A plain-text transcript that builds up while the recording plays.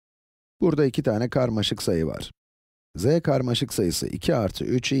Burada iki tane karmaşık sayı var. Z karmaşık sayısı 2 artı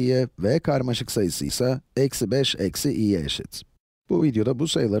 3i'ye, V karmaşık sayısı ise eksi 5 eksi i'ye eşit. Bu videoda bu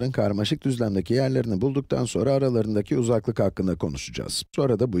sayıların karmaşık düzlemdeki yerlerini bulduktan sonra aralarındaki uzaklık hakkında konuşacağız.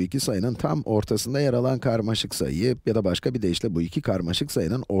 Sonra da bu iki sayının tam ortasında yer alan karmaşık sayıyı ya da başka bir deyişle bu iki karmaşık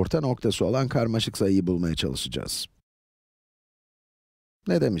sayının orta noktası olan karmaşık sayıyı bulmaya çalışacağız.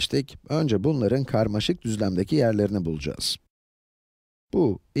 Ne demiştik? Önce bunların karmaşık düzlemdeki yerlerini bulacağız.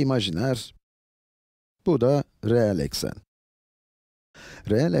 Bu imajiner, bu da reel eksen.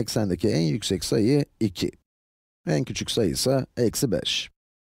 Reel eksendeki en yüksek sayı 2. En küçük sayı ise eksi 5.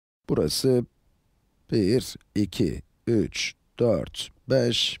 Burası 1, 2, 3, 4,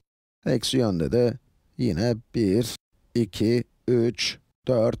 5. Eksi yönde de yine 1, 2, 3,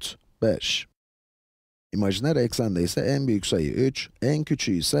 4, 5. İmajiner eksende ise en büyük sayı 3, en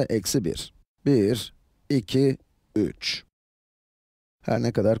küçüğü ise eksi 1. 1, 2, 3. Her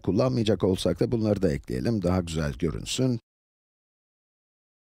ne kadar kullanmayacak olsak da bunları da ekleyelim, daha güzel görünsün.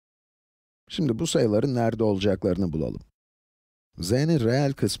 Şimdi bu sayıların nerede olacaklarını bulalım. Z'nin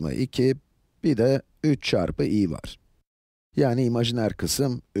reel kısmı 2, bir de 3 çarpı i var. Yani imajiner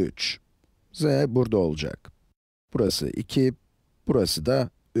kısım 3. Z burada olacak. Burası 2, burası da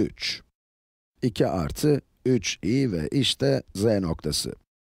 3. 2 artı 3i ve işte z noktası.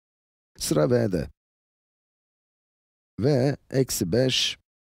 Sıra V'de. V, eksi 5,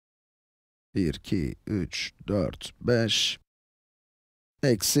 1, 2, 3, 4, 5,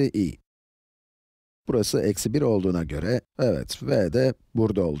 eksi i. Burası eksi 1 olduğuna göre, evet, V de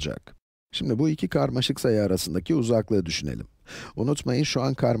burada olacak. Şimdi bu iki karmaşık sayı arasındaki uzaklığı düşünelim. Unutmayın, şu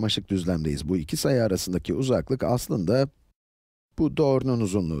an karmaşık düzlemdeyiz. Bu iki sayı arasındaki uzaklık aslında bu doğrunun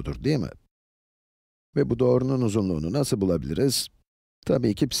uzunluğudur, değil mi? Ve bu doğrunun uzunluğunu nasıl bulabiliriz?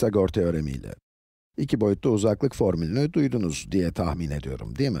 Tabii ki Pisagor teoremiyle. İki boyutlu uzaklık formülünü duydunuz diye tahmin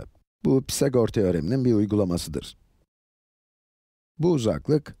ediyorum, değil mi? Bu Pisagor teoreminin bir uygulamasıdır. Bu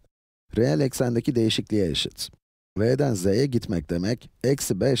uzaklık, reel eksendeki değişikliğe eşit. V'den Z'ye gitmek demek,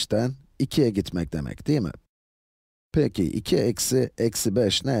 eksi 5'ten 2'ye gitmek demek, değil mi? Peki, 2 eksi eksi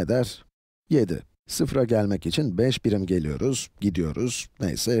 5 ne eder? 7. Sıfıra gelmek için 5 birim gidiyoruz.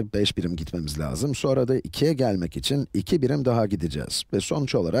 Neyse, 5 birim gitmemiz lazım. Sonra da 2'ye gelmek için 2 birim daha gideceğiz. Ve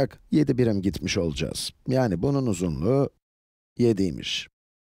sonuç olarak 7 birim gitmiş olacağız. Yani bunun uzunluğu 7'ymiş.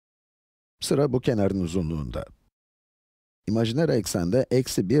 Sıra bu kenarın uzunluğunda. İmajiner eksende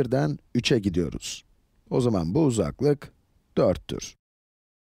eksi 1'den 3'e gidiyoruz. O zaman bu uzaklık 4'tür.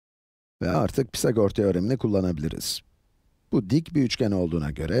 Ve artık Pisagor teoremini kullanabiliriz. Bu dik bir üçgen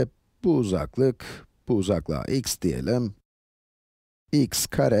olduğuna göre, bu uzaklığa x diyelim. X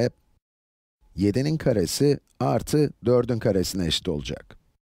kare, 7'nin karesi artı 4'ün karesine eşit olacak.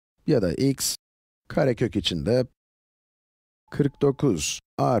 Ya da x, karekök içinde 49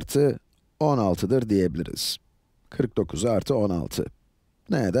 artı 16'dır diyebiliriz. 49 artı 16.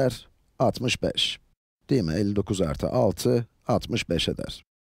 Ne eder? 65. Değil mi? 59 artı 6, 65 eder.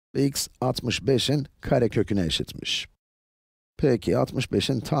 X, 65'in kareköküne eşitmiş. Peki,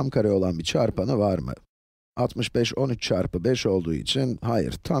 65'in tam kare olan bir çarpanı var mı? 65, 13 çarpı 5 olduğu için,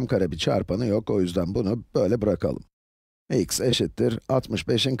 hayır, tam kare bir çarpanı yok, o yüzden bunu böyle bırakalım. X eşittir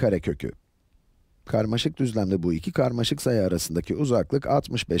 65'in karekökü. Karmaşık düzlemde bu iki karmaşık sayı arasındaki uzaklık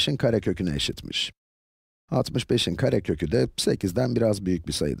 65'in kareköküne eşitmiş. 65'in karekökü de 8'den biraz büyük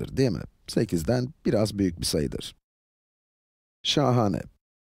bir sayıdır, değil mi? 8'den biraz büyük bir sayıdır. Şahane.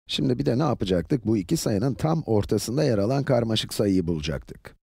 Şimdi bir de ne yapacaktık? Bu iki sayının tam ortasında yer alan karmaşık sayıyı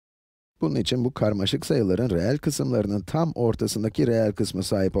bulacaktık. Bunun için bu karmaşık sayıların reel kısımlarının tam ortasındaki reel kısmı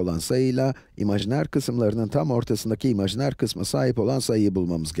sahip olan sayıyla, imajiner kısımlarının tam ortasındaki imajiner kısmı sahip olan sayıyı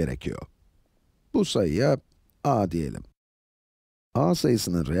bulmamız gerekiyor. Bu sayıya a diyelim. A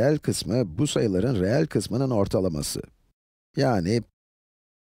sayısının reel kısmı, bu sayıların reel kısmının ortalaması. Yani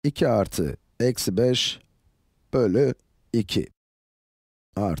 2 artı eksi 5 bölü 2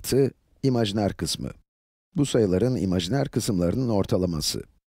 artı imajiner kısmı. Bu sayıların imajiner kısımlarının ortalaması.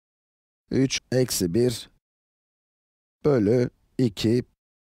 3 eksi 1 bölü 2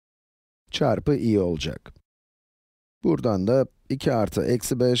 çarpı i olacak. Buradan da 2 artı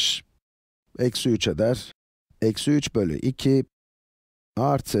eksi 5 eksi 3 eder. Eksi 3 bölü 2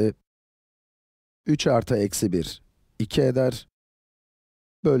 artı 3 artı eksi 1 2 eder.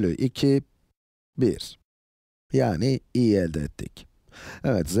 Bölü 2 1. Yani i'yi elde ettik.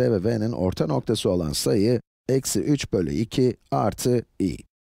 Evet, z ve v'nin orta noktası olan sayı eksi 3 bölü 2 artı i.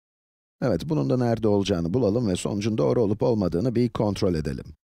 Evet, bunun da nerede olacağını bulalım ve sonucun doğru olup olmadığını bir kontrol edelim.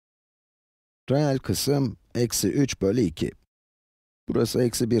 Reel kısım eksi 3 bölü 2. Burası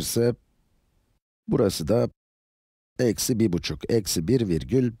eksi 1 ise, burası da eksi 1,5, eksi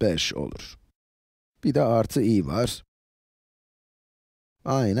 1,5 olur. Bir de artı i var.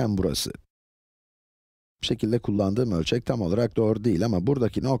 Aynen burası. Bu şekilde kullandığım ölçek tam olarak doğru değil ama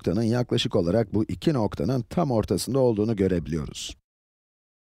buradaki noktanın yaklaşık olarak bu iki noktanın tam ortasında olduğunu görebiliyoruz.